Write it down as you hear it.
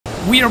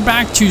we are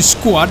back to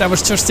squad. I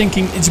was just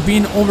thinking, it's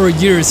been over a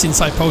year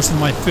since I posted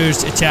my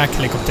first attack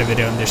helicopter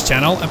video on this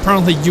channel.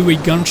 Apparently UE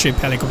Gunship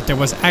helicopter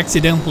was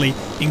accidentally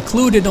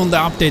included on the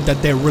update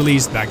that they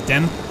released back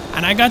then,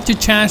 and I got the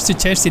chance to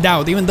test it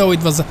out, even though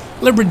it was a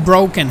little bit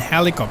broken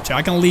helicopter.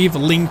 I can leave a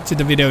link to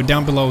the video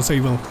down below so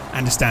you will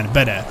understand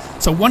better.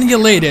 So 1 year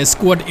later,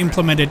 squad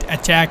implemented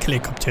attack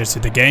helicopters to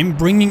the game,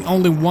 bringing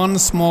only one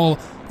small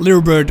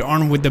Lyrebird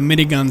armed with the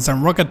miniguns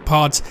and rocket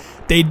pods.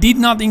 They did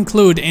not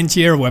include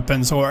anti-air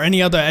weapons or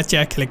any other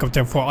attack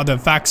helicopter for other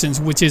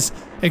factions, which is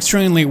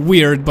extremely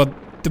weird, but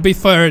to be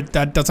fair,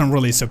 that doesn't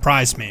really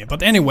surprise me.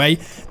 But anyway,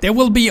 there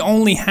will be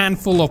only a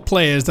handful of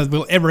players that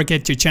will ever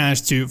get your chance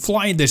to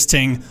fly this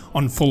thing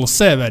on full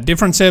server.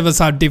 Different servers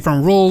have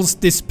different rules.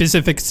 This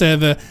specific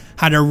server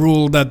had a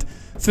rule that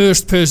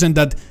first person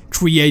that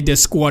create a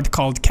squad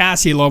called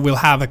Casilo will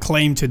have a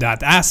claim to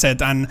that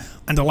asset, and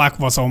the luck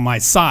was on my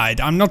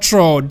side. I'm not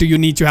sure, do you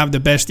need to have the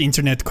best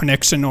internet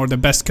connection or the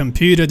best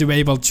computer to be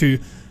able to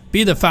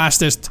be the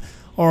fastest,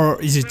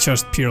 or is it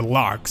just pure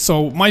luck?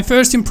 So my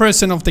first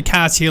impression of the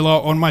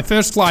Casilo, on my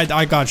first flight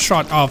I got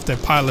shot off the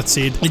pilot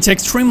seat. It's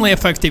extremely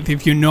effective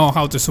if you know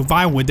how to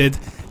survive with it.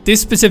 This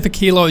specific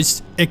helo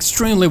is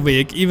extremely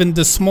weak. Even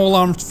the small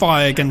armed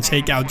fire can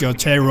take out your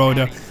tail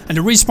rotor, and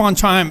the respawn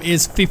time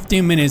is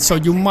 15 minutes, so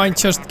you might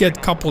just get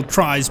a couple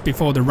tries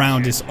before the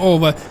round is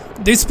over.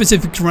 This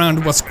specific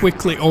round was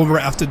quickly over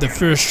after the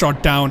first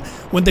shot down.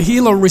 When the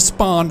helo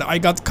respawned, I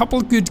got a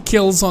couple good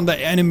kills on the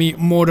enemy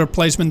mortar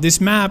placement.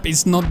 This map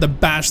is not the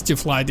best to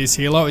fly this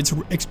helo. It's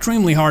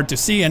extremely hard to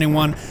see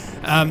anyone.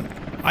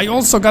 I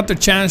also got the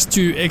chance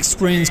to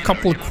experience a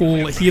couple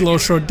cool helo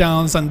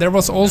shutdowns, and there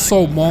was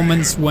also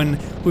moments when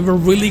we were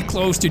really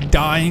close to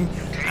dying,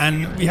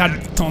 and we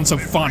had tons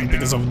of fun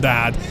because of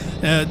that.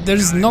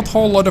 There's not a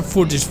whole lot of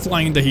footage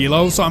flying the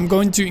helo, so I'm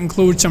going to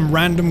include some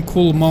random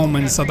cool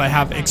moments that I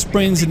have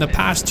experienced in the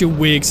past 2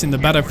 weeks in the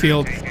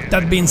battlefield.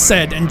 That being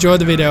said, enjoy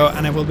the video,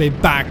 and I will be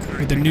back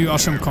with the new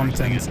awesome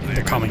content in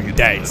the coming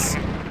days.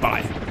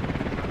 Bye.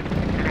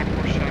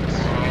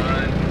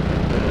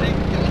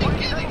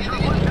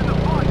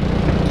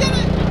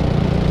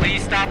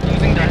 Stop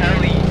losing the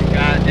helis,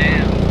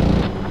 goddamn.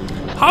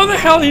 How the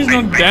hell he's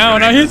not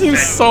down? I hit him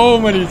so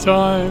many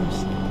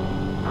times.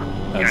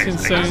 That's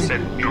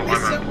insane.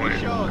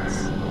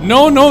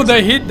 No,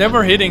 they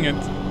were hitting it.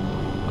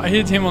 I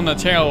hit him on the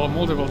tail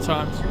multiple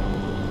times.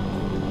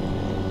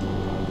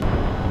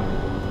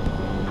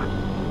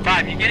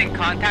 5, you getting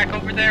contact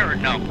over there or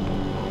no?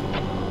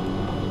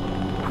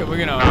 Okay, we're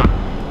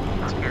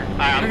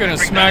gonna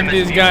smack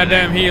this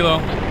goddamn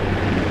helo.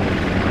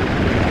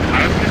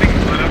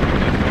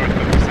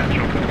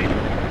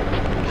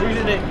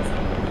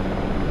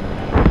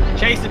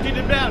 Chase him, beat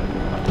him down.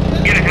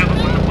 Get a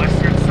helo on the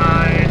western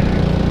side.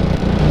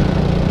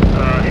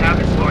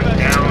 Habit's going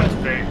down to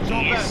the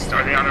east.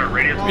 Are they on our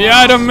radio? Yeah,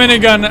 out of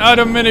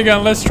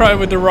minigun. Let's try it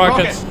with the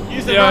rockets.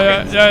 Use the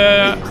rockets.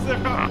 Yeah. Use the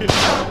rockets.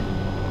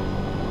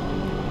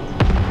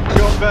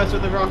 Short burst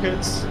with the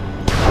rockets.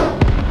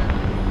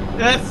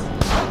 Yes.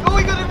 Oh,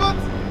 we got him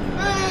once.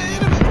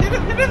 Hit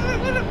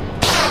him.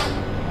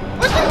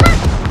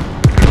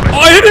 Oh, I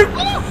hit him.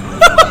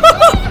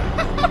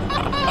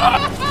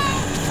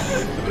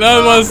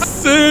 That was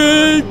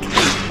sick!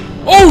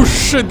 Oh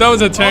shit, that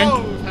was a tank.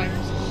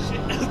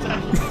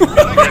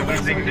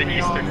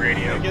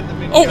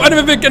 Oh,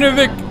 enemy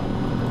Vic!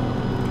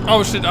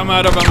 Oh shit, I'm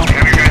out of ammo.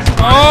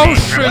 Oh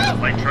shit!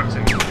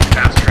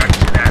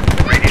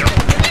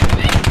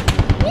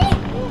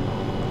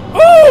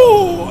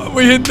 Oh,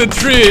 we hit the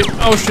tree.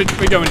 Oh shit,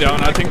 we're going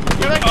down, I think.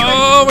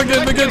 Oh, we're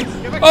good.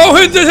 Oh,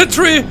 hit the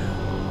tree!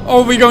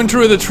 Oh, we're going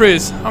through the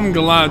trees. I'm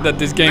glad that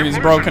this game is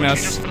broken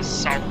as.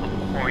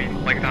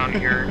 Like down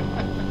here.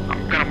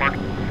 I'm gonna mark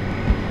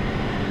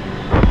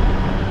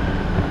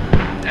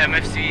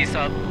MFC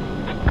sub.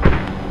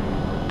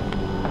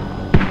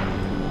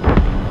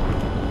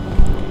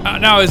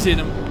 Now I see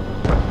them.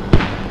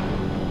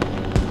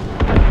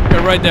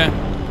 They're right there.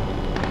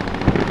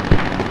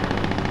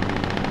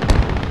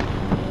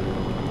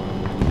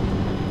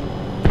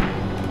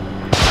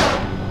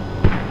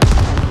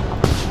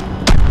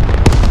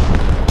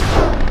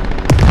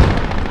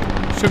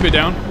 Should be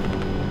down.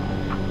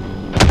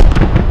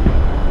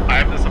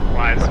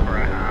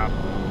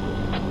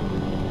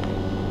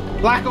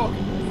 Black Hawk!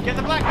 Get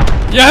the Black Hawk!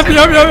 Yep. I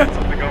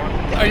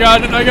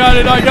got it.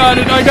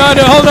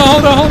 Hold on.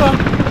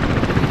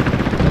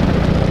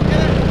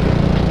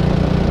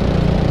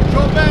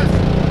 Short burst!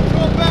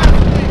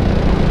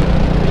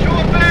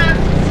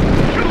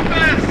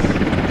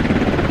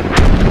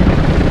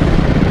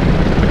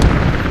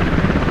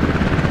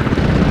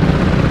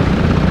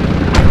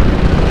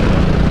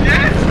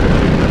 Yes!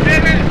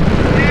 Damn it!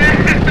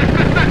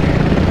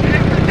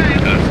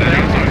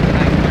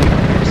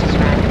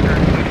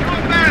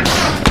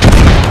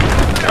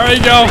 There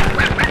you go.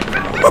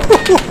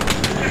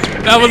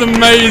 That was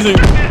amazing.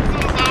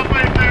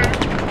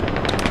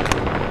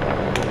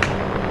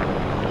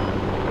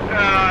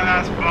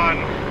 That's fun.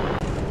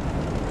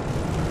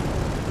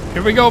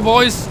 Here we go,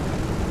 boys.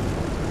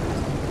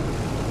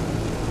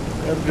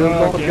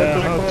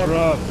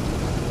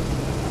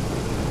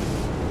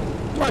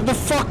 Why the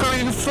fuck are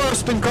you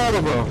first in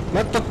car, bro?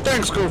 Let the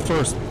tanks go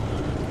first.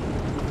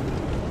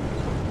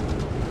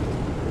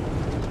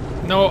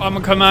 No, I'm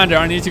a commander.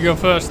 I need to go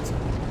first.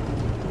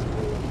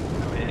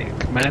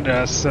 Commander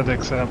has set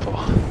example.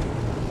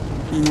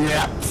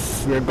 Yeah,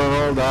 we're gonna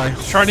all die.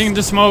 Starting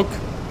the smoke.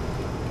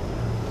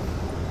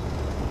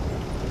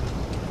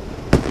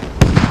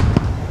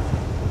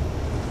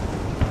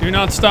 Do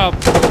not stop.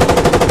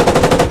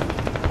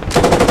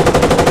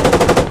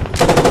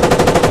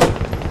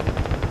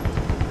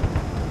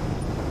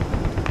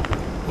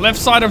 Left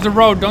side of the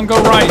road, don't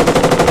go right.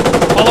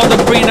 Follow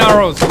the green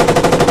arrows.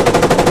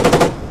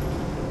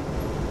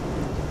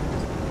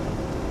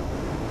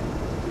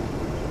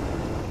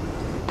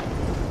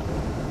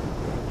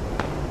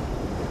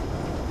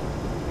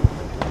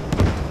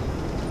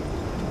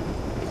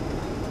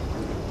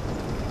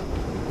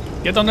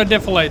 Get on the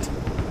defilade.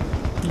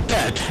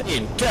 Dead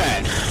in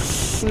 10,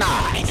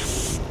 9,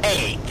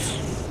 8.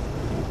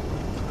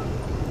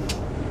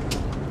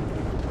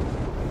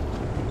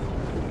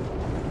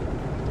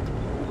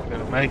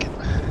 Gonna make it.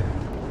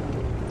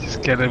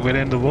 Just get it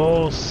within the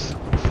walls.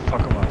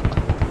 Fuck them up.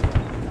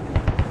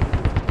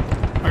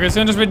 Okay, as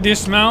soon as we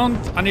dismount,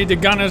 I need the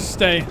gunners to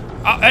stay.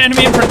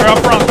 Enemy infantry up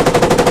front.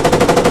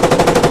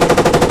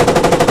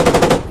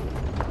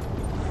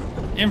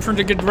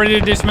 Infantry, get ready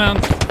to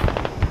dismount.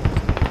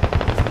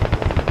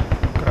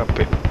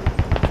 Copy.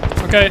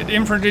 Okay, the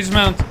infantry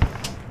dismount.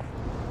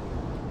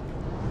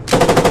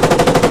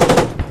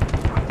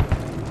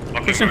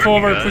 Pushing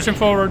forward, pushing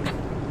forward.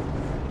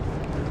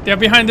 They're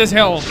behind this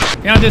hill.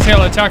 Behind this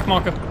hill, attack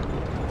marker.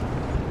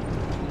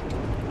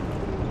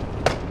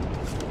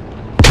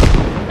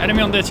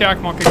 Enemy on the attack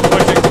marker,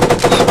 pushing.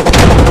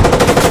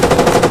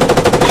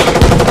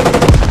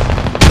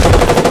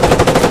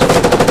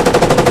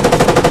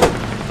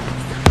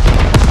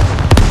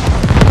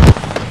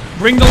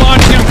 Bring the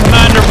launching on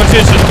commander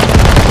position.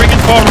 Bring it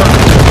forward.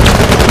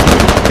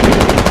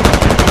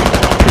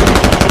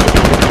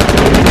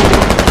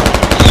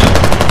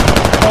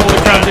 Holy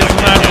crap, this is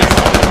madness.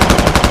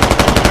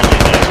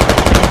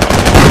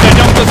 Okay,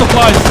 dump the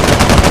supplies.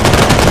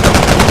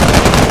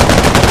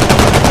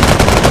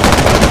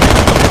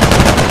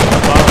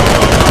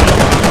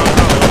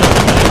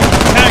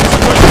 Tanks,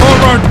 push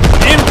forward.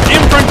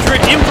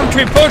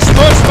 Infantry, push.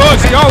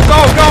 Go.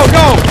 Go.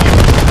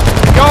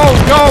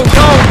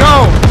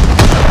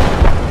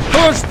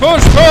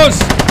 Push.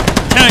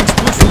 Tanks,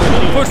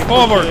 push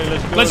forward.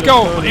 Let's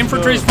go.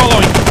 Infantry is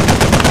following.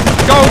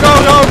 Go.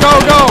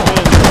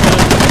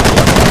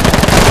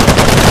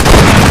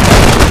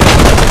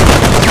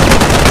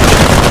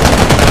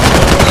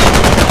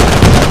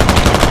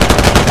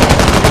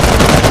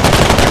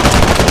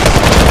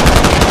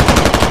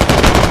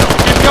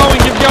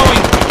 Keep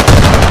going.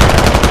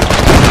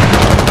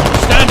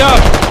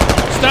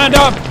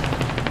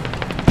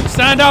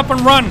 Stand up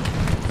and run.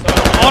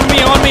 On me.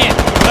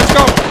 Let's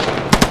go.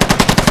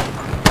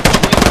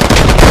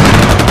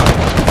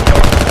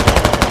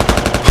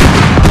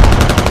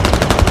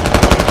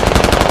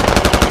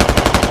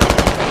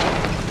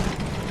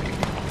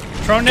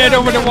 Throw nade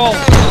over the wall.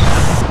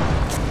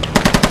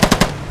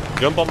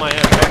 Jump on my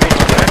head, baby.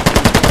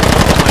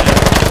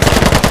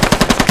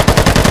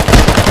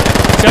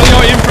 Tell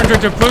your infantry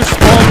to push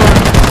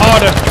forward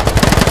harder.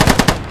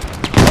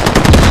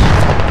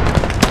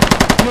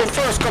 You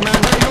first,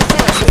 commander, you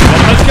first.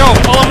 Let's go,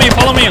 follow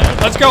me.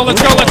 Let's go.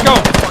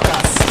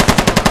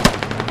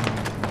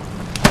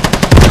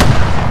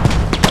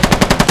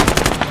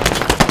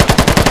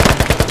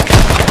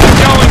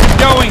 Keep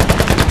going.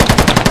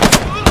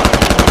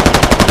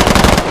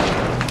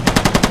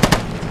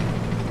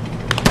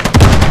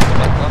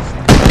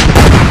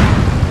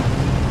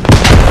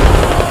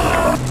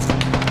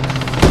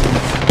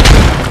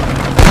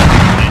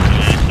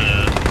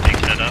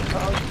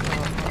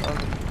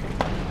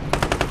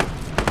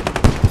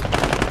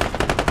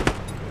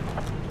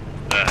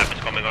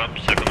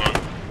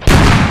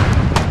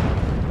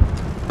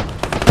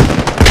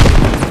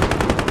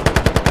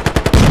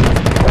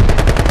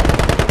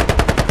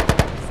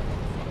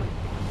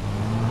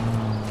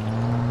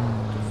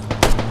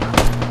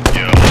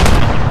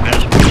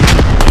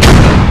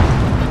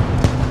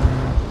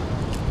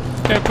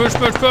 Okay, push.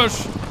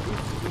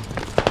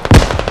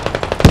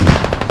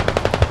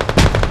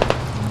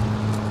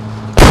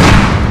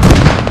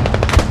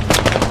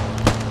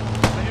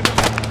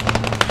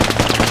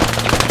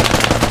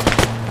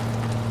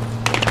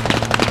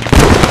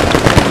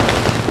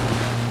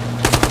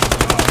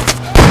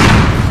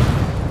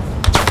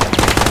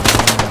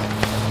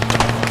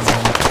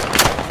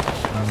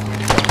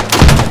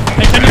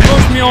 Hey, can you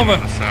push me over?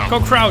 Go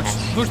crouch,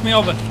 push me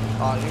over.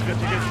 Oh, you're good.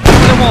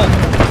 Over the wall.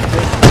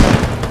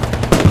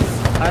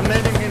 I'm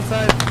landing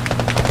inside.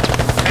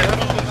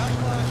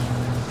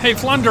 Hey,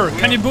 Flunder,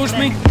 can you boost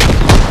me?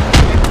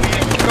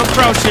 Go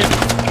crouch here.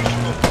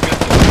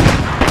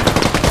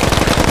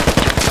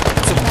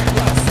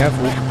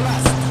 Careful.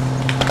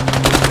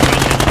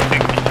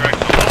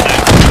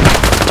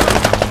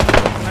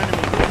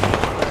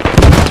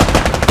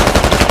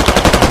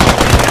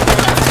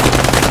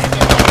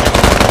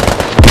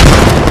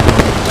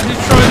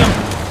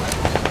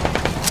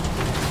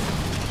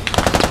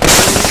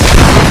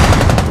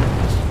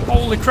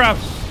 crap!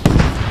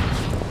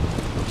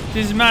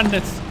 This is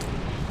madness.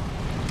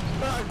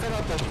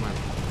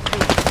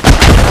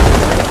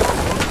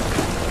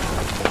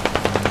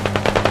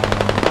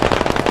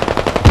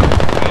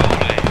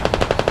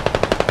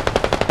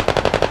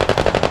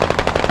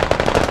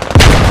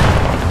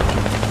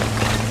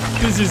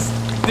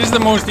 This is the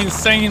most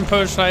insane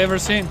push I ever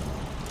seen.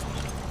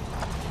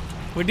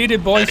 We did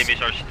it, boys.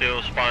 Enemies are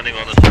still spawning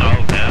on the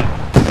south, yeah.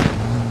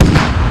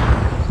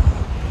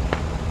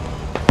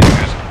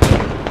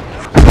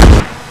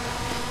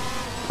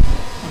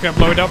 Okay,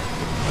 blow it up.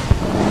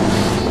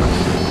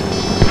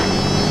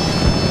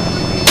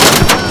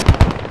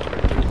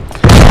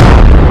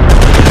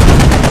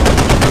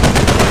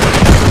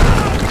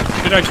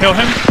 Did I kill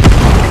him?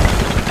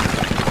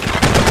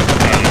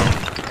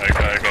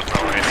 I got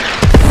no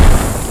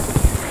idea.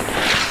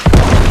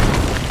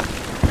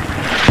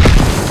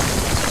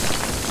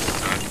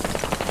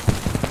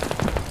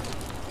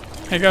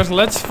 Hey guys,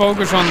 let's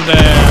focus on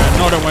the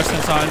northern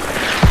western side.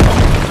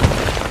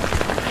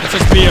 Let's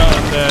just be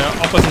on the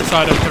opposite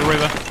side of the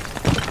river.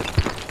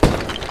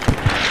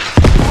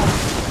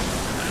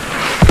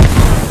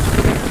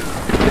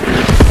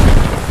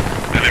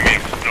 Enemy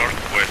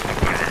northwest of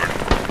the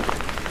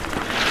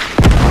river.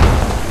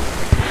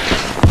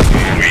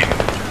 Moving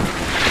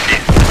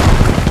east.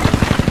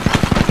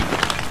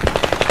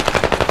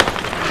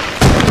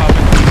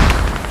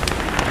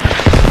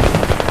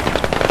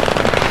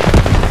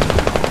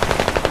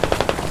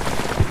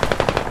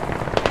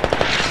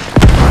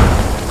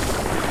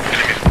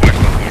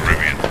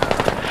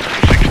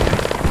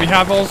 We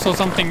have also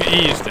something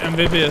east,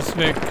 amphibious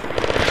Vic.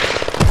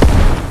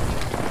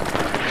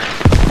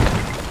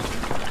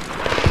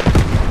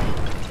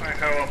 I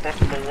have a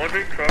possible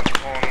logic truck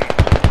on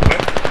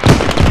left.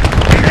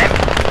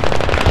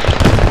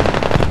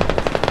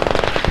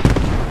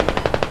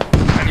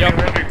 And Yep.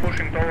 we're already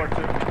pushing towards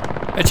it.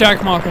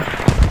 Attack marker.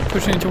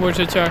 Pushing towards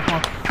the attack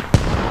marker.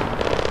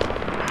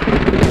 I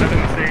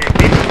didn't see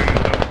people in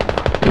it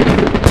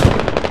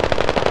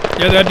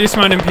though. Yeah, they're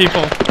dismounting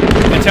people.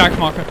 Attack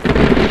marker.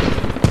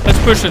 Let's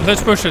push it,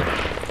 let's push it.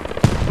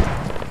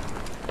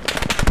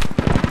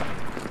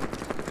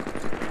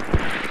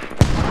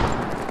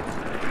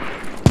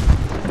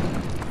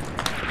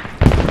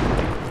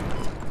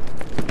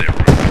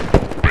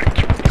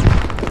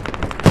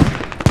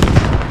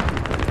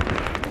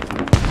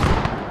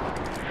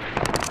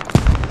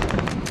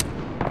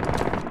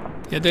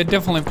 Yeah, they're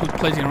definitely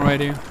placing a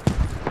radio.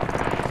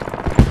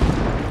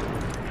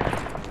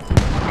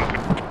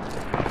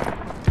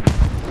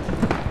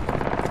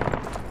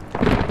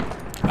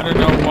 I don't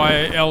know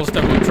why else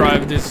that would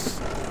drive this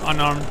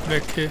unarmed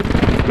Vic here.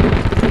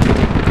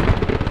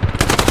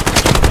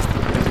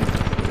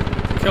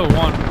 Kill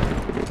one.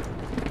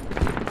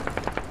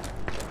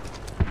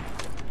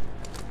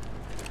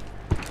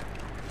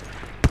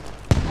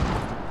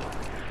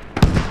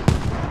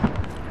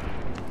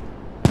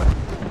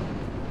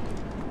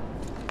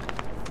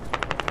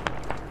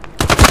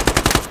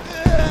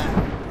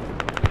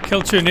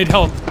 Kill two, need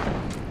help.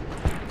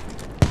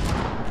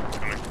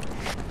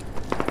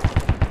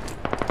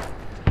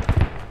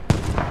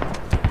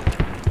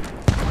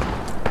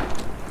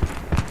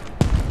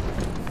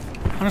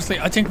 Honestly,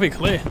 I think we're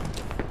clear.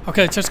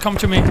 Okay, just come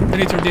to me. We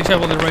need to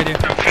disable the radio.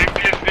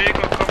 Amphibious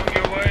vehicle coming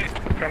your way.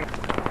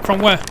 From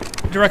where?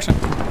 Direction.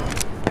 Far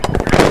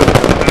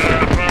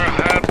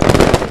ahead.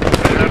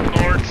 Head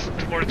north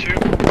towards you.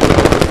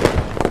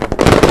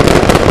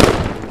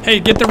 Hey,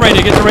 get the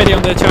radio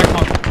on the attack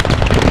mark.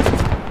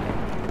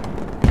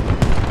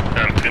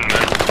 And in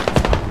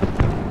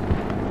there.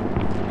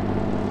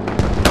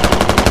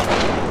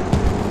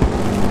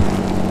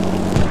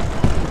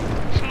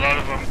 There's a lot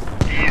of them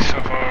east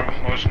of our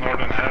most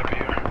northern hub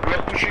here. We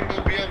are pushing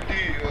the BMD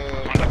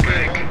On the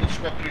bank. on the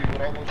squad 3.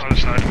 We're almost Other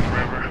side of the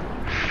river.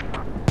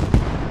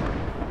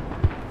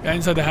 Yeah,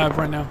 inside the hub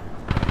right now.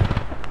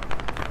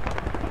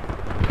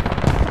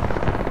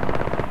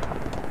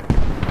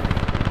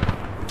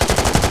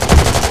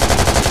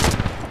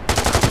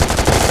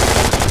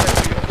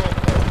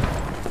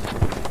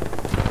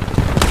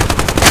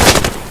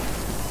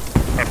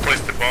 I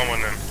placed the bomb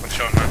on them. Watch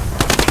out, man.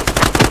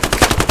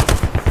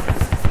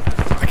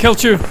 I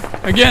killed you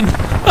again.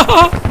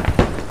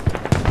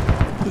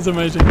 This is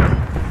amazing.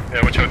 Yeah,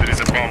 watch out. There is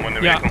a bomb on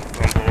the Yeah. vehicle.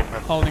 Don't blow up,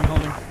 man. Holding.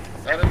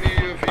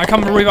 enemy I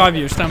come to revive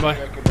you. Stand by.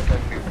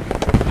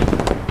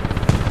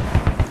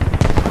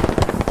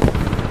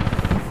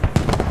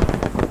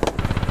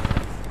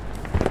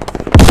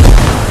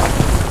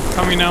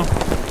 Coming now.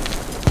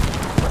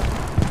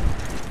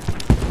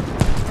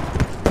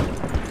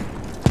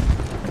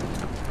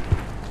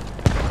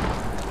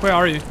 Where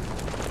are you?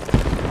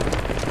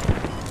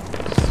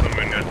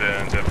 Somewhere near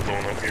the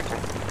blown up vehicle,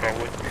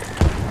 probably.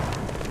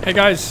 Hey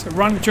guys,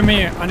 run to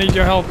me. I need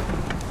your help.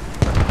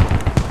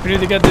 We need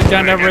to get this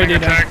stand up ready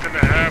then. Attacked in the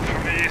half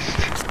from east.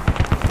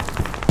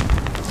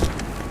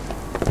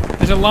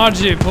 There's a large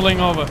jeep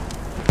pulling over.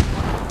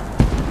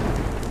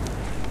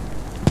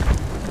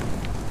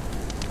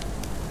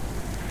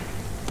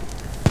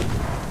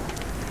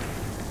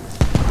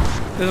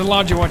 There's a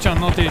larger watch out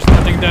northeast.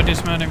 I think they're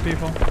dismounting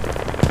people.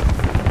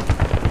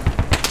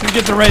 You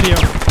get the radio.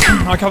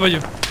 I'll cover you.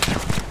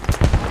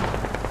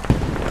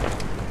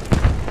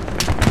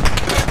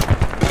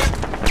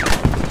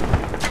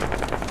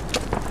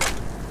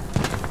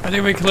 I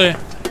think we're clear.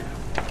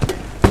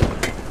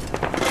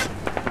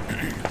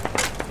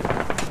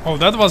 Oh,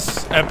 that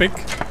was epic.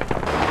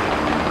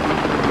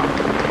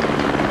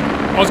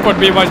 All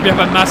squad be advised, we have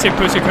a massive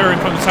push occurring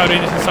from the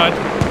southeastern side.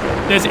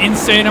 There's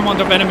insane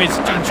amount of enemies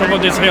on top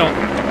of this hill.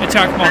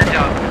 Attack marker.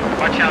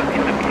 Watch out in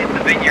the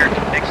vineyard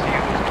next to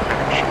you.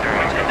 In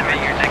the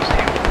vineyard next to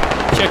you.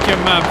 Check your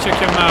map,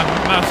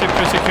 Massive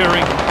push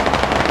occurring.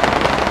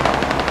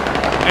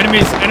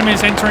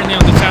 Enemies entering on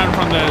the town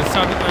from the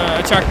south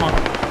attack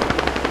marker.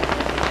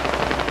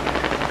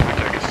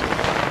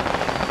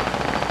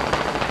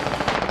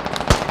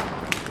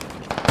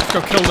 Let's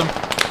go kill them.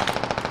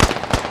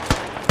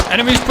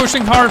 Enemies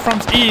pushing hard from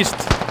east,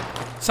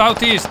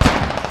 southeast.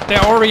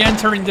 They're already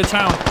entering the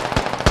town.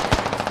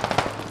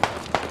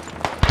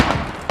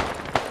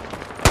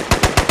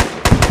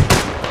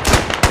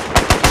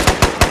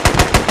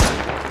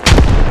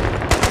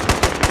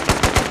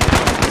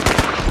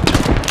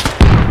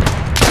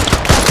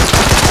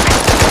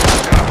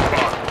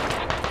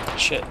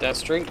 Shit, that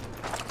street.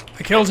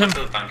 I killed him.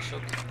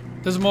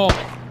 There's more.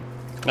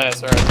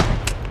 That's alright.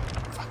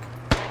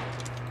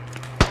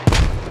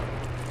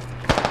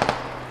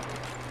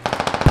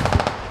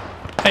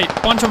 Hey,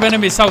 bunch of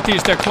enemies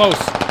southeast, they're close.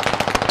 Is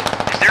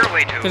there a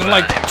way to... There's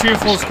like 2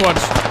 full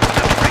squads. I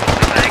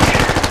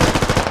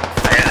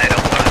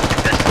don't want to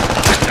invest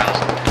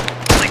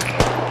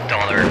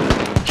 $1,000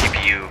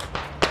 GPU.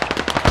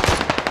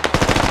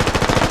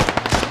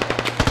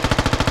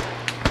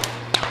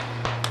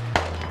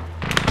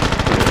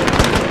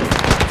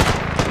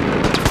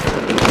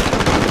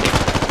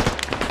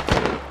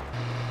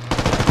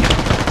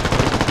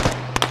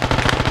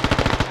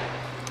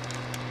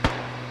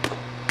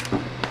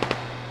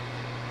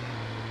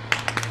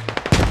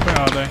 Where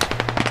are they?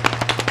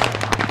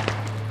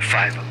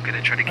 5, I'm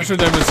gonna try to get... I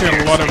should have seen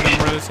a lot of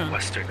them really soon.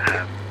 Western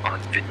Ave on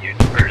Vineyard,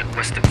 or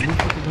west of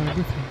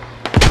Vineyard.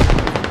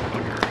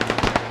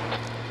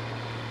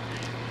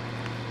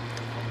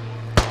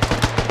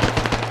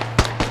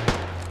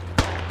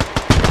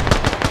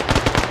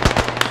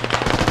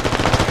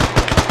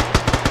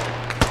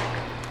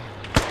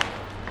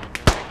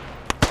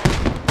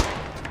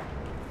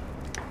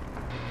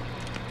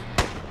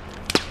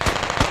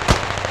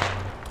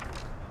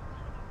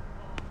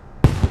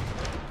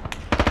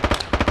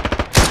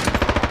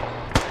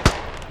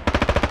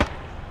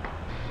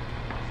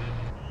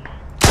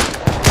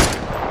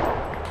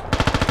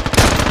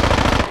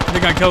 I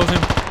think I killed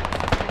him.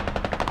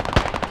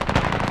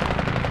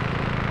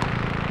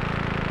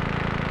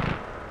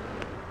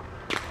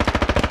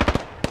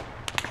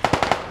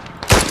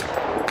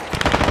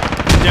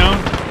 Down.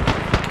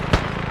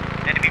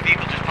 Enemy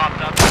vehicle just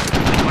popped up.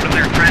 One of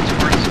their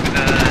transports with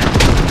a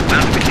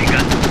mounted machine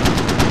gun.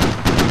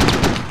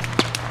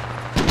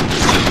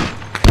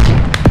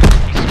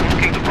 He's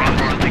smoking the wrong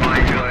something.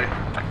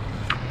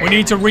 We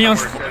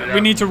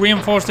need to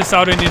reinforce the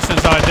southeastern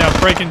side. They are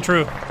breaking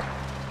through.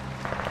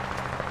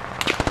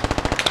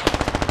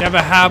 They have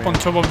a hab on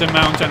top of the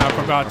mountain. I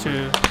forgot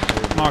to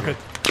mark it.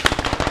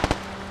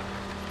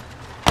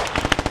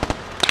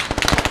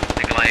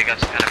 Nikolai, you got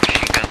some kind of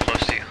machine gun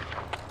close to you.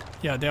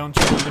 Yeah, they're on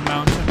top of the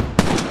mountain.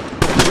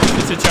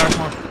 It's a check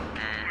mark.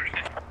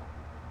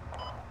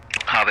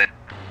 Hobbit.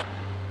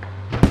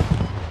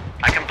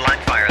 I can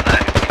blind fire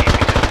that if you need me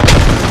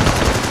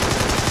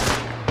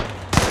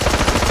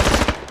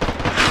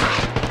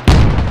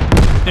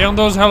to. They're on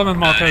those helmet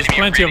markers,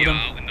 plenty of them.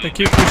 They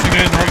keep pushing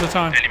in all the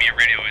time. Enemy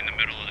radio in the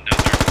middle of the desert.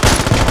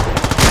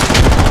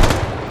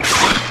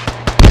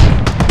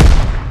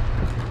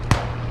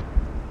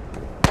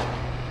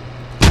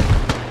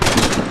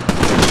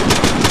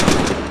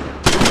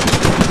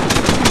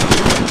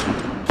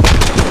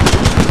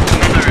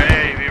 Another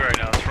AAV right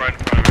now, it's right in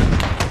front of me.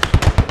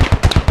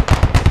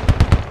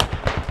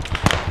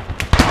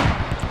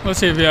 Let's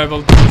see if we're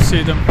able to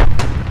see them.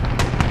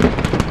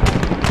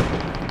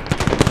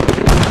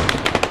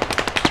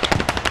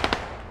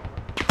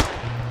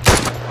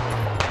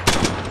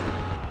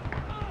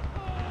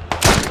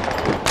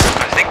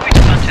 I think we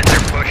stunted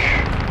their push,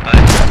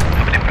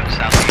 coming in from the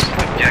southeast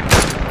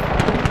objective.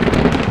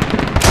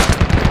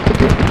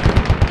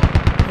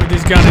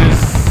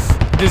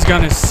 This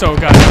gun is so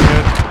goddamn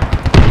good.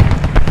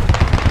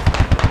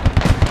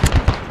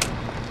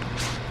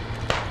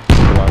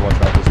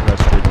 Watch out, this guy's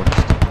straight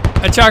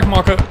west. Attack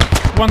marker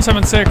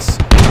 176.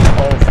 Oh,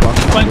 fuck.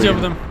 Plenty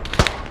of them.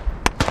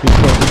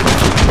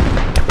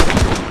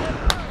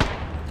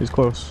 He's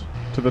close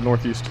to the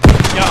northeast.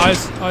 Yeah,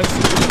 eyes.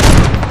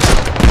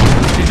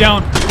 He's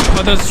down.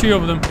 Oh, there's 2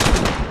 of them.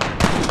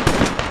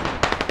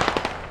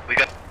 We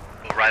got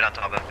right on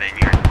top of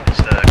Vineyard. It's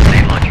the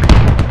grenade launcher.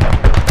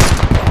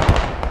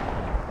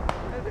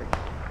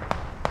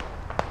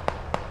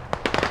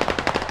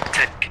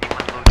 Ted, can you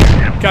unload your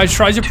ammo? Guys,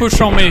 try to push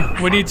on me.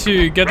 We need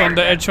to get on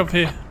the edge of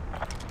here.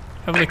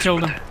 Have they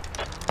killed them?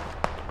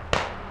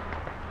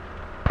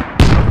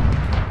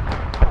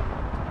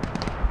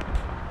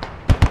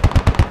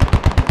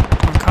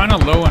 kinda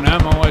low on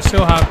ammo. I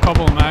still have a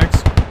couple of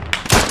mags.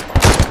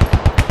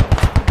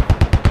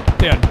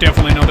 They are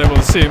definitely not able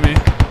to see me.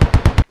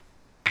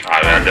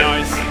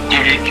 Nice.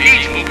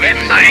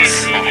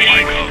 Nice. Oh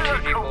my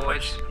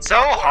god. So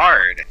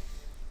hard.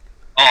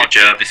 Oh, good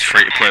job. This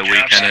free to play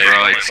weekend,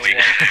 bro.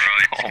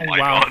 Oh my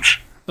god.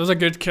 Those are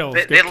good kills.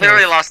 They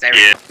literally lost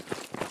everything.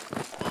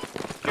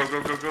 Go,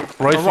 go, go, go.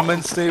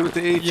 Riflemen stay with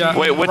the AT. Yeah,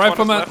 Wait, which one is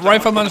left?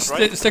 riflemen Which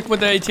one is right? stick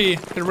with the AT.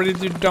 Get ready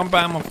to dump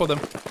ammo for them.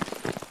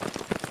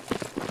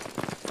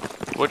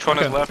 Which one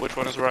is Okay. left? Which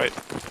one is right?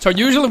 So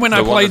usually when I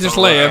The one play that's this on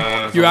the layer,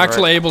 right. you're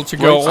actually able to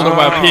go all the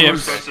way up here.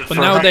 But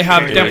now they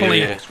have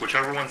definitely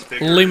Whichever one's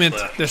bigger limit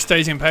is left. the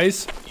staging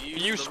pace.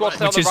 You squad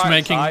stay on Which the is right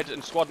making side,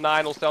 and squad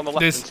 9 will stay on the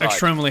left This side.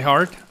 extremely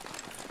hard.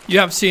 You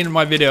have seen in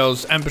my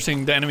videos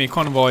ambushing the enemy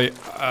convoy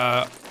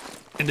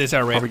in this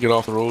area. Probably get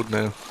off the road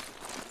now.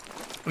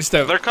 It's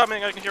They're the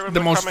coming, I can hear them. the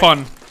they're most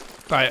coming.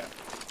 fun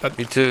that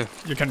Me too.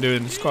 you can do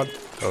in the squad.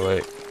 Oh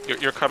wait.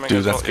 You're coming Dude,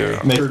 as that's well.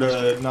 scary. Make sure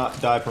to not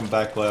die from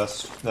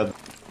backblast. That.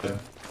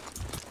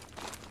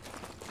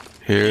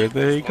 Here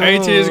they go.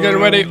 AT is get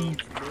ready.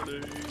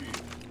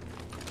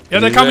 Yeah,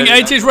 they're coming.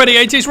 AT is ready.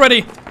 AT is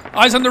ready.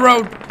 Eyes on the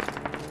road.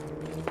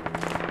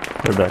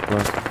 They're back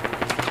left.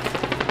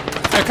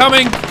 They're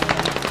coming.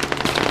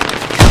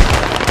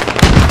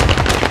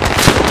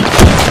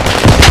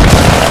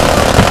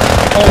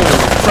 Oh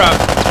crap!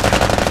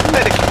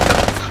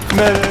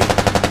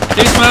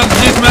 Dismount.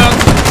 Dismount.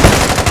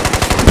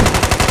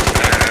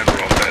 And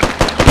we're all dead.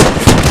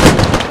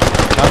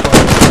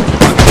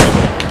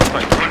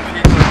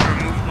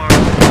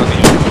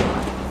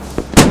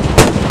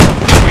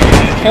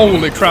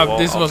 Holy crap!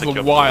 This was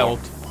wild.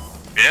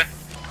 Yeah.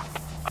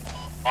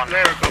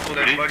 There, a couple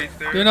dead buddies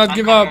there. Do not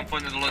give up.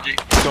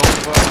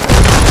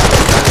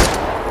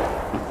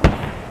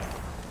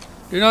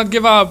 Do not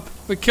give up.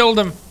 We killed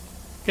them.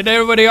 Get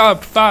everybody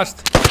up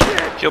fast.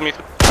 Kill me.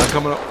 I'm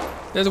coming up.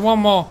 There's one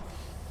more.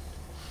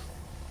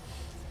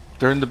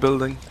 They're in the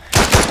building.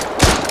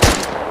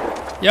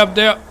 Yep,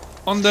 they're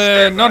on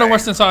the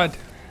northwestern side.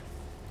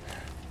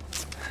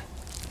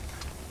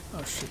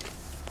 Oh shit.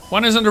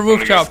 One is on the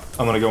rooftop.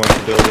 I'm gonna go into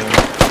the building.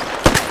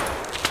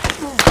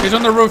 He's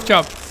on the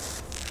rooftop.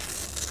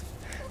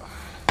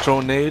 Throw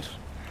a nade.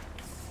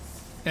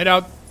 Head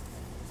out.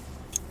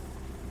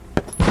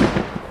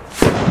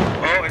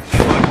 Oh, it's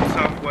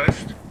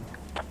southwest.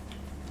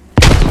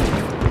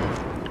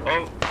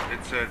 Oh,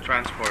 it's a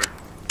transport.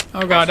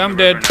 Oh god, I'm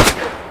dead.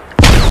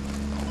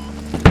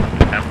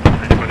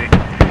 Anybody?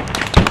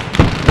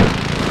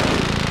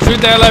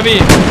 Shoot the LAV.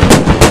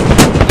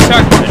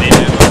 Attack.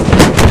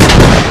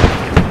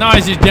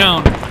 Nice, he's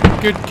down.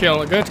 Good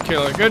kill, good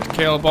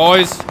kill,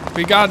 boys.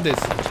 We got this.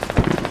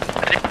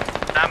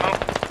 Ammo?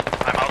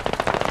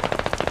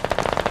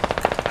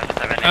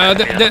 I'm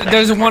out.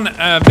 There's one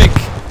Vic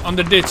on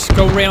the ditch.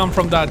 Go round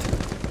from that.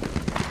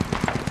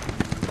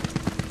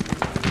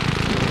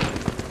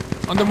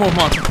 On the move,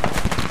 Mark.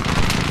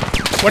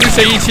 What is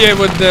the ETA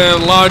with the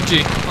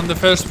Largy on the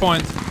first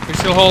point? We're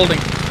still holding.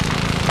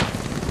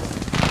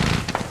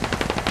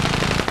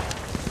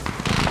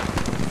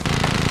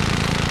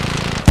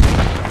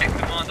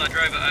 Command, I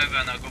drove it over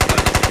and I'll go back.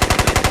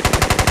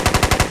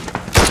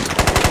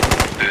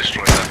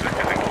 Destroy that thing, I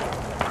think.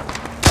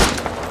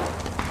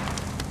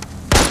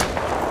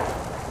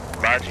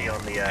 Raji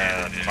on the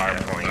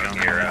fire point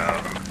near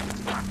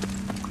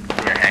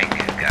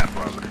hanging got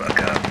blown the fuck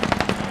up.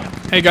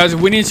 Hey guys,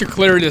 we need to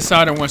clear the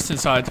side and western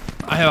side.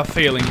 I have a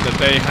feeling that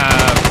they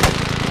have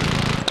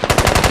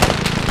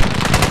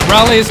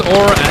rallies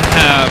or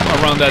have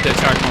around that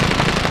attack point.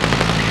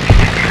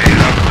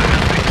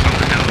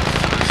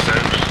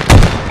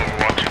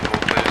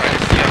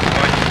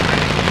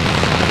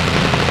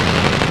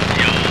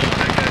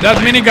 That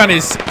minigun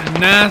is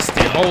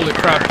nasty, holy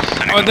crap.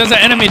 Oh, there's an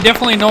enemy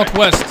definitely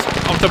northwest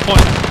of the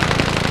point.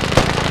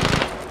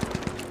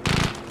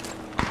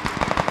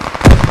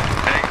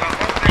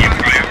 You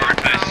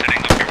prioritize setting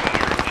up your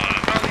order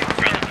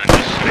rather than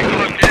just sitting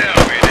on them. Yeah,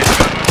 we need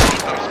to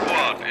the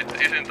squad. It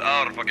isn't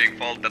our fucking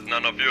fault that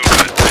none of you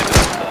guys made it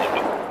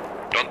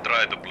involved. Don't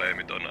try to blame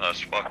it on us,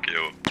 fuck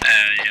you.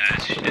 Yeah,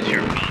 it's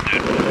your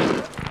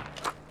fault,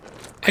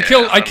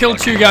 dude. I killed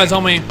two guys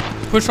on me.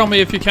 Push on me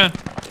if you can.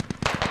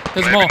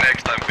 There's Maybe more.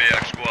 next time be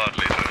a squad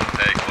leader and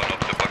take one of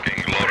the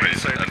fucking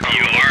lorries and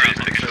You are a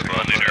logistics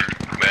squad leader.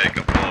 Make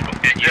a bomb.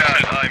 Yeah,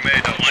 and I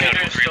made a One out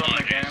of bomb. three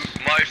lodges.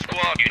 My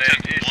squad You name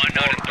took is one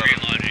out of three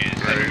Mortar. lodges.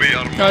 And we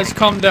are Guys,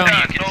 calm down.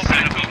 You can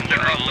set up a mortar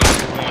on this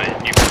point,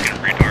 you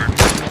fucking retard.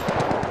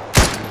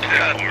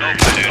 Yeah, not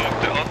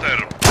the other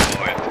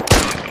point.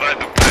 Don't try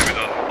to blame it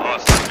on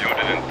us and you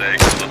didn't take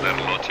the other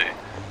lodgy.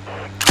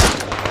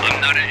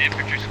 I'm not an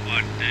infantry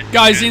squad.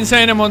 Guys,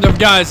 insane amount of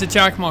guys,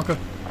 attack marker.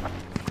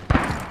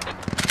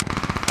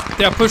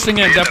 They're pushing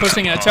in,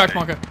 attack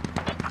marker.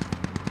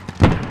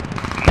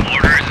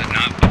 Mortar is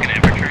not fucking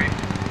infantry.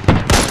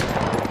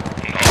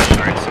 No,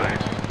 they're inside.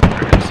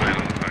 They're inside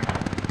on the back.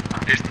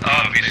 It's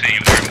Obviously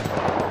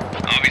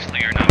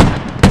you're not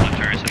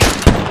military, so you're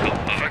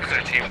not. What is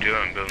that team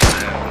doing building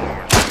that?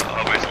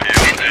 Obviously, you're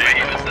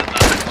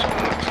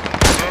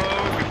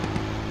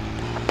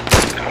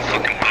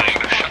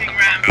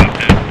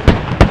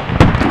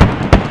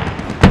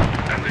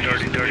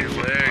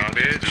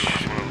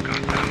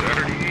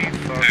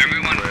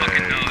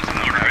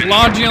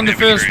Logi on the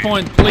first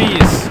point,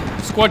 please.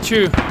 Squad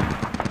 2. What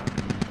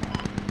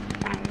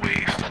a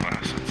waste of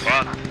assets.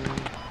 What?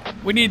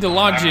 We need the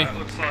Logi.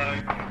 Looks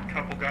like a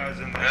couple guys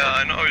in there. Yeah,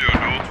 I know you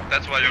do.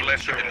 That's why you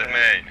left it in the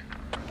main.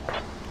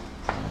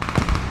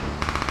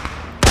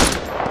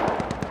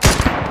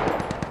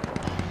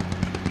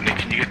 Nick,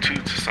 can you get 2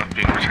 to stop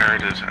being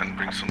retarded and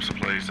bring some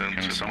supplies down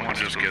Can to someone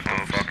just get the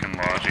folks? fucking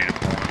Logi to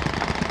point?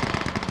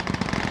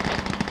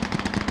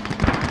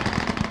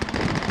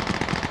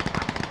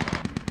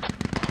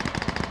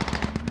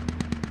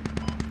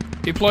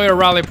 Deploy our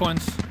rally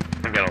points.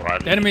 I got a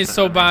lot. The enemy is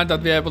so bad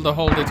that we're able to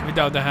hold it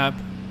without the hab.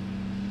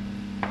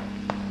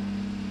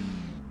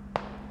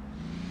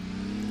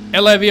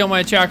 LAV on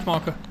my attack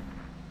marker.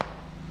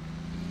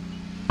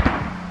 I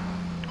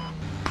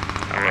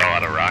got a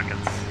lot of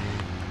rockets.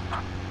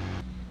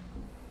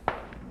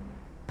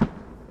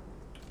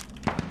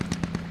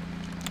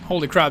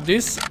 Holy crap,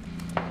 this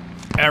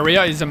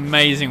area is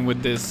amazing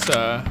with this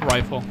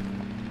rifle.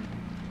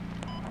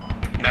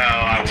 No,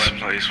 I wouldn't.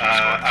 Supplies for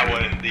I squad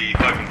wouldn't. The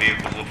fucking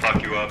vehicles will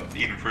fuck you up,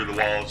 even through the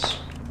walls.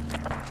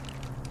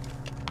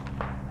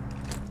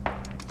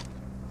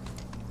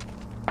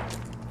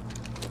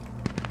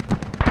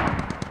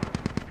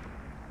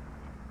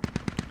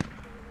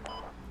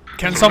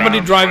 Can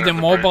somebody drive the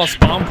mobile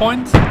spawn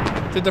point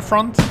to the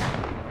front?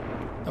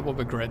 That would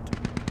be great.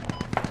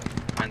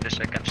 90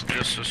 seconds.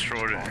 Just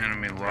destroyed an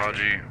enemy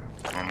Logi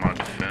on my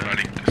defense.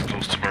 Rally is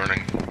close to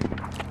burning.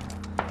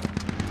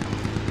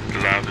 The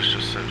lab is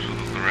just south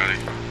of the rally.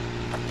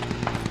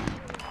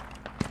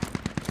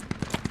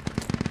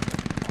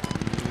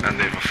 And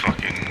they have a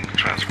fucking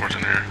transport in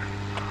here.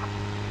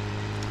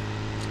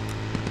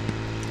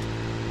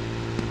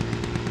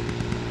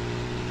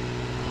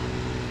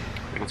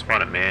 We can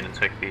spawn at main and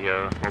take the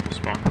mobile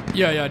spawn.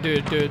 Yeah, do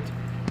it.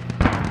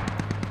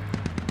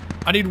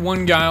 I need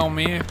one guy on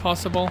me if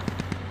possible.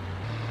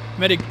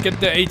 Medic, get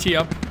the AT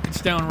up.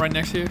 It's down right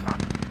next to you.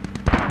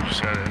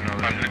 Just had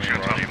another enemy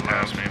Logi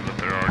past me, but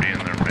they're already in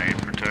their main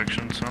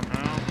protection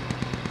somehow.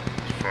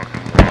 It's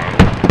fucking wild.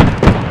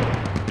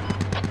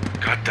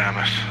 God damn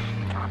it.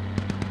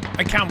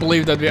 I can't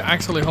believe that we're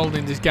actually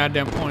holding this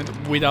goddamn point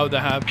without the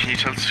hab. Can you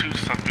tell 2 to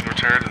stop being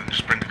retarded and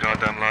just bring the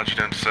goddamn Logi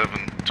down to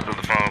 7 to build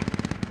a fob?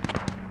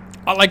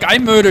 Like, I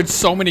murdered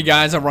so many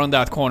guys around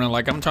that corner.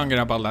 Like, I'm talking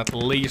about at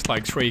least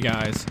like 3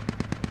 guys.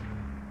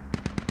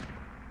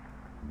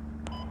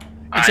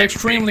 It's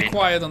extremely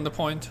quiet on the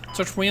point.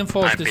 Just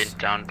reinforce I've this. been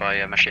down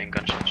by machine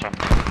guns or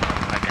something.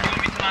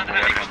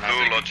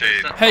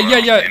 Hey,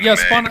 yeah,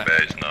 spawn.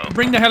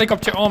 Bring the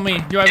helicopter on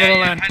me. You have to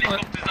land.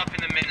 Helicopter's up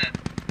in a minute.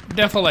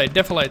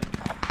 Defilate.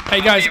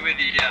 Hey guys, With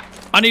you, yeah.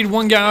 I need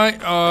one guy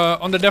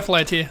on the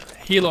defilate here.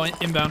 Helo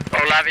inbound.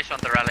 Oh, Lavish on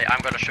the rally.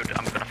 I'm gonna shoot it.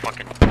 I'm gonna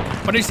fucking.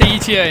 What is the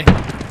ETA?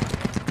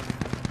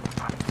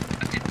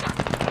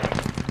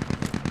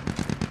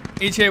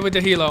 ETA with the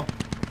helo.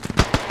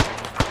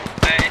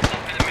 Hey, it's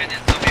up in a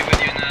minute. I'll be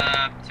with you in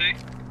 2.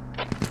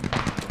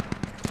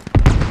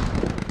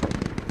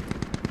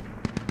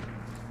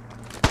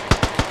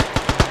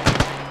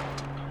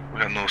 We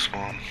got no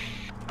spawn.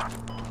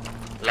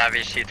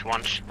 Lavish hit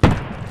once.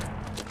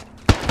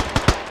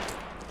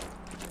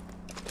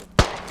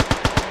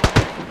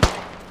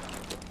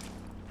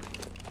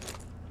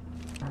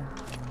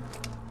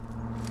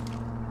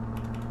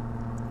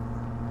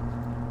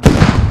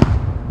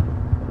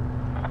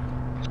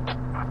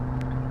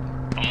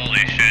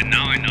 Holy shit,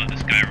 now I know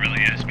this guy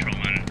really is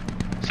trolling.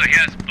 So he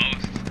has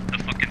both the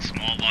fucking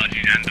small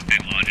Logi and the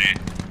big Logi.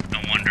 No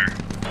wonder.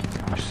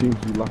 Seems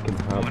you lacking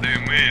help. What do you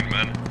mean,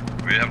 man?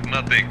 We have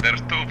nothing.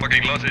 There's 2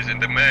 fucking Logis in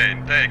the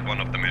main. Take one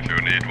of them if you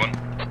need one.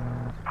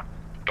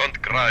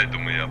 Don't cry to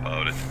me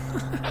about it.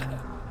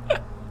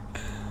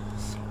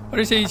 What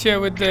is the ETA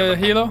with the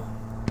helo?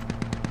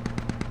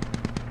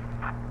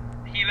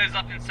 Helo's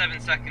up in 7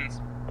 seconds.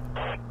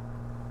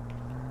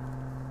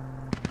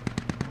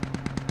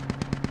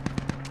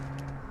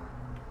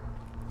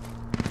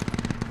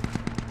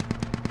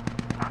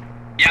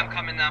 Yeah, I'm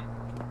coming now.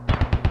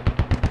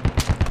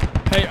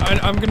 Hey,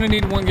 I'm gonna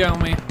need one guy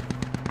on me.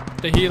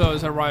 The helo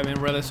is arriving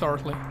really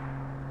shortly.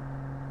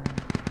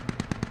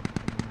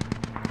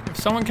 If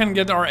someone can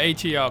get our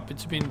AT up,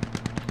 it's been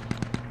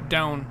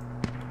down.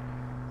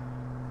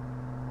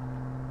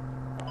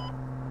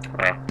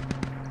 Well,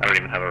 I don't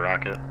even have a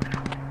rocket.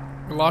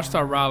 We lost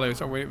our rally,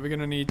 so we're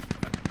gonna need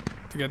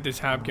to get this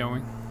hab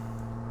going.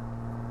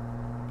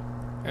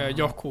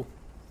 Yoko.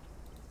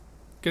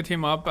 Get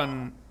him up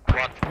and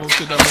move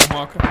to the home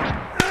marker.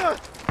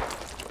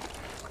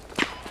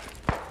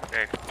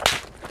 Okay.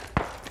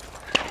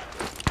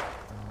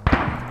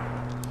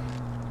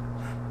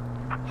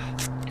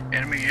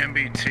 Enemy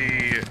MBT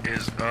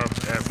is up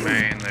at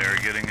main. They're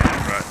getting in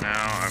it right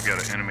now. I've got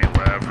an enemy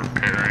lab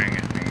repairing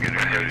and getting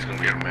ready to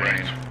get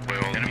main.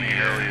 Enemy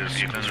heli is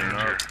spinning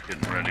up,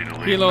 getting ready to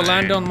leave Helo, main.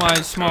 land on my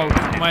smoke,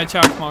 my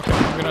attack marker.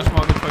 I'm gonna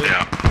smoke it for you.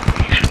 Yeah,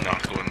 you should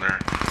not go in there.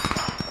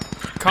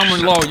 Come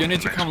on low, you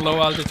need to come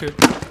low altitude.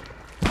 No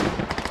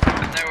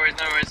worries,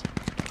 no worries.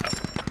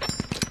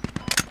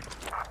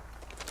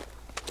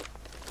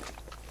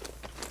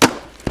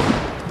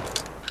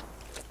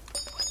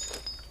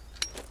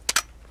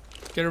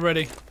 Get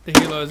ready. The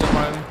healer is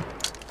arriving.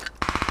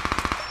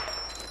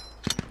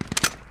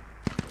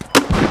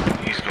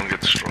 He's gonna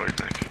get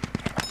destroyed, I think.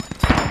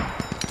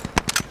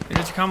 You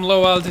need to come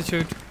low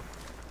altitude.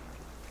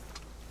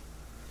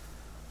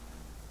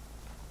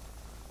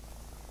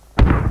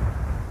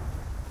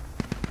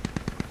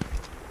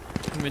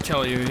 Let me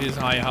tell you, he's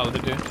high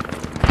altitude.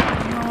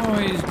 No,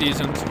 he's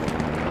decent.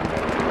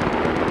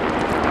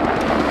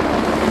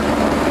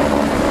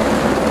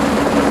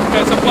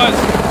 Okay, supplies.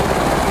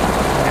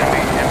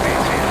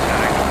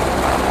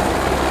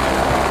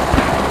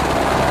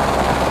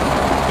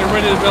 Get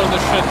ready to build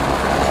this shit.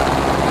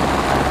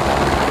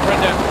 Right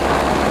there.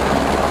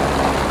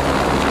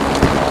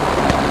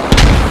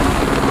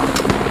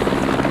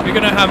 We're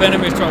gonna have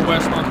enemies to our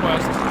west,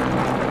 northwest.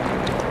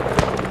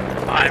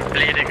 I'm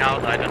bleeding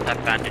out, I don't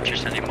have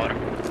bandages anymore.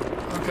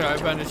 Okay, I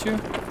bandage you.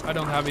 I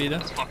don't have either.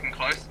 That's fucking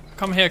close.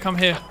 Come here, come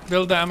here.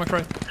 Build the ammo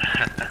crate.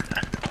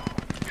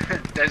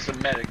 There's a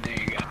medic, there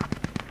you go.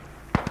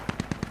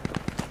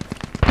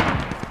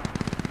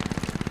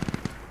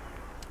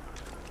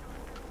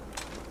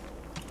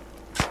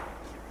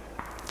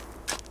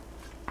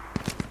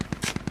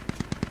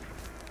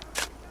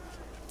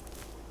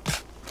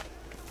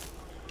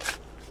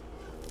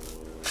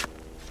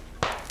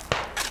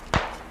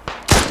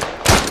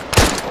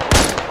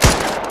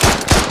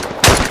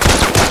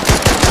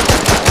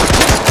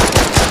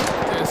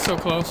 So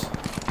close.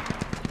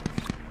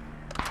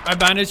 I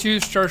bandage you,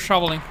 start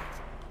shoveling.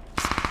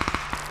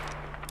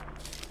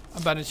 I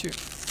bandage you.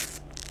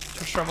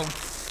 Start shoveling.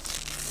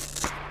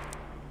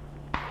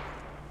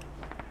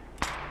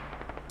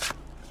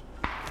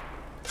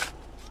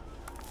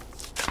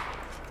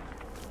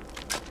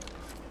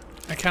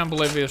 I can't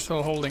believe you're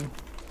still holding.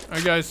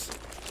 Alright guys,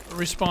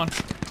 respawn.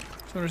 As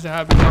soon as they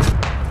have it.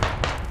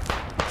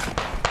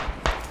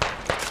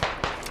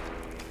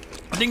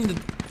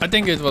 I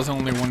think it was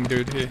only one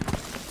dude here.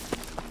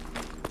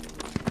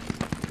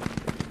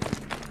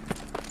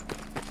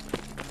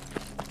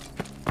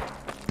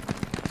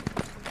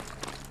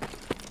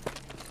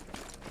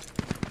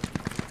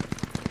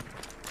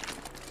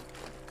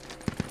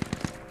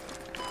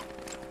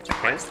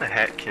 Where's the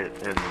hat kit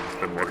in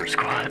the mortar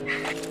squad?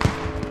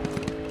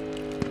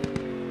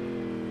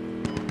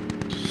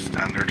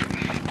 Standard.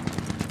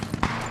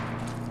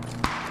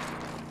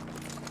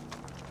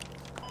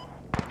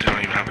 They don't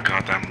even have a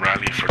goddamn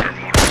rally for their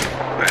mortar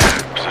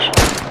position.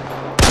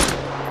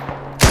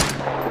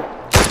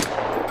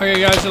 Okay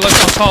guys,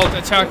 let's assault,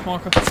 attack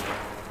marker.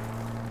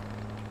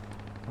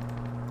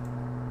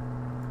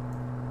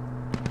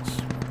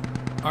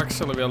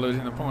 Actually we are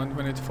losing the point,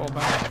 we need to fall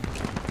back.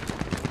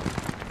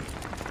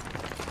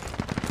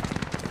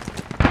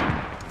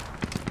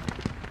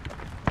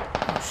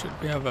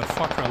 We have a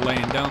fucker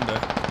laying down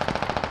there.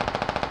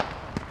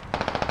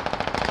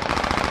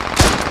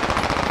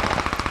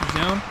 He's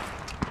down.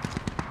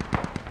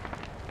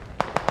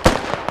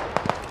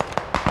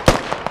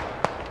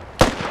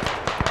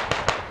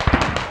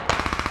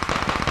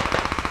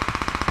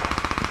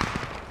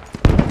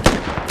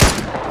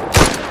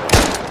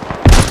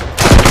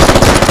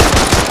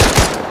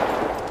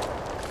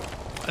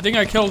 I think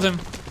I killed him.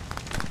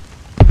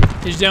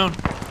 He's down.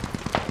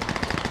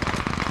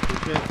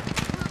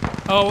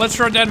 Oh, let's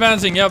start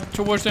advancing. Yep,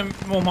 towards them.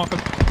 Marker.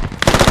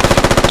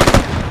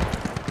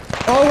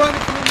 Oh, right.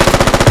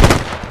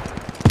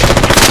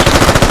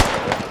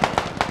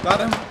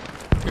 Got him.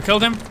 You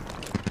killed him.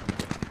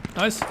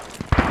 Nice.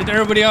 Get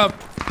everybody up.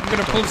 I'm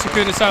gonna pull the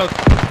securities out.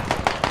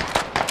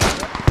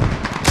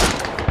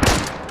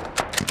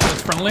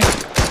 That's friendly.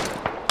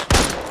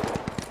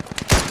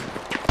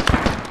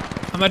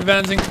 I'm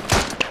advancing.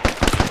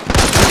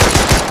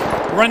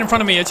 Right in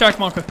front of me. Attack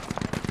marker.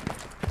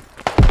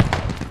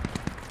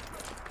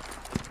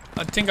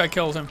 I think I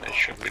killed him. It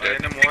should be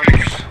dead.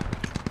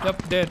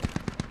 Yep, dead.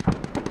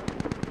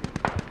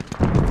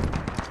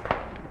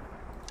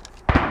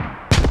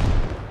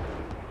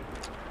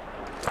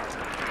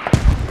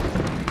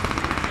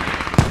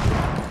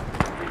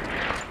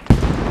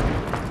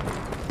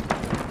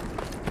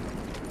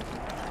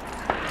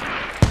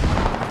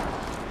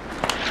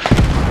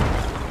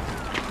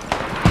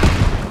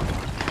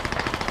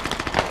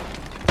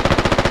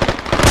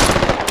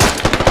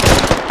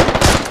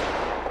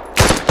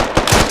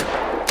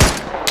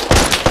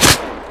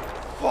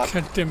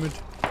 God damn it.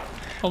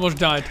 Almost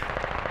died.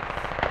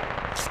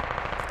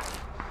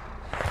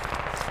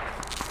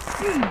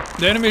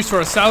 The enemies to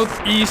our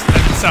south, east,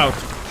 and south.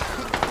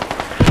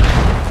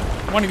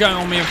 One guy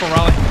on me for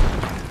rally.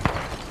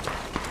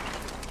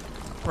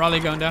 Rally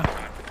going down.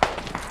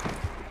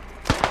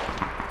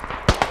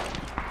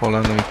 Hold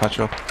on, let me patch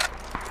up.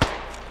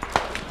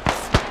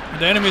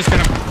 The enemy's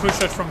gonna push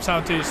us from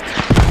southeast.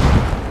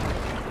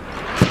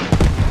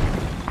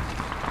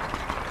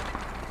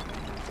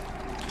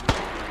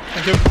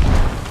 Thank you.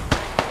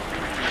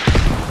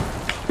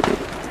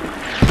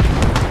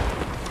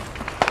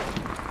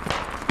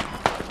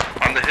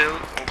 On the hill,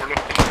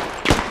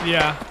 overlooking.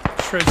 Yeah,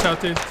 straight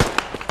southeast.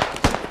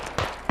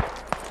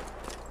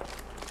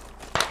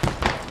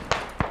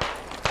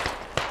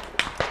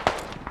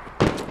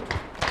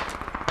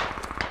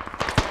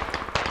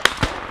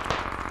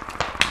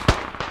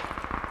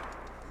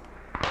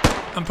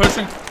 I'm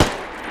pushing.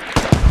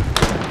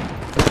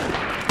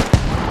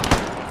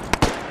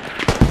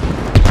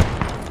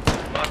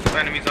 Lots of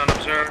enemies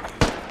unobserved.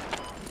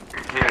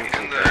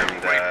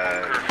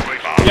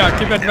 Yeah,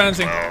 keep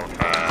advancing. Do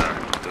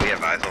we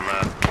have eyes on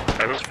that?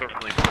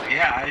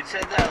 Yeah, I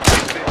said that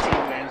like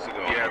 15 minutes ago.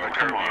 Yeah, bro. but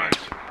Come on.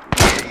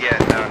 Yeah,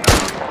 no.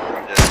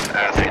 I'm just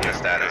asking the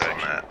status on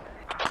that.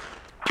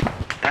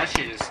 That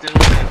shit is still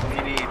lit.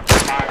 We need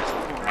fire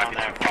support on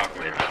that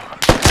fucker.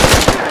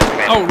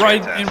 Oh,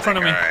 right in front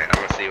of me. Alright,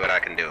 I'm gonna see what I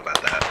can do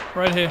about that.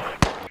 Right here.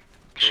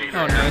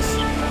 Oh, nice.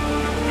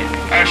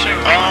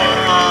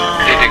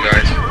 GG,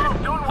 guys.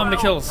 How many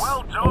kills?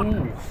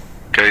 Ooh.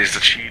 Guys, the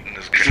cheating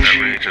is getting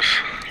outrageous.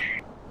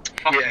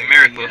 Fucking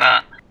miracle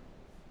that.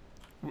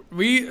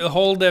 We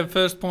hold the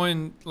first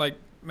point like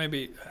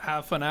maybe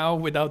half an hour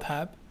without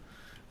hab.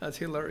 That's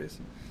hilarious.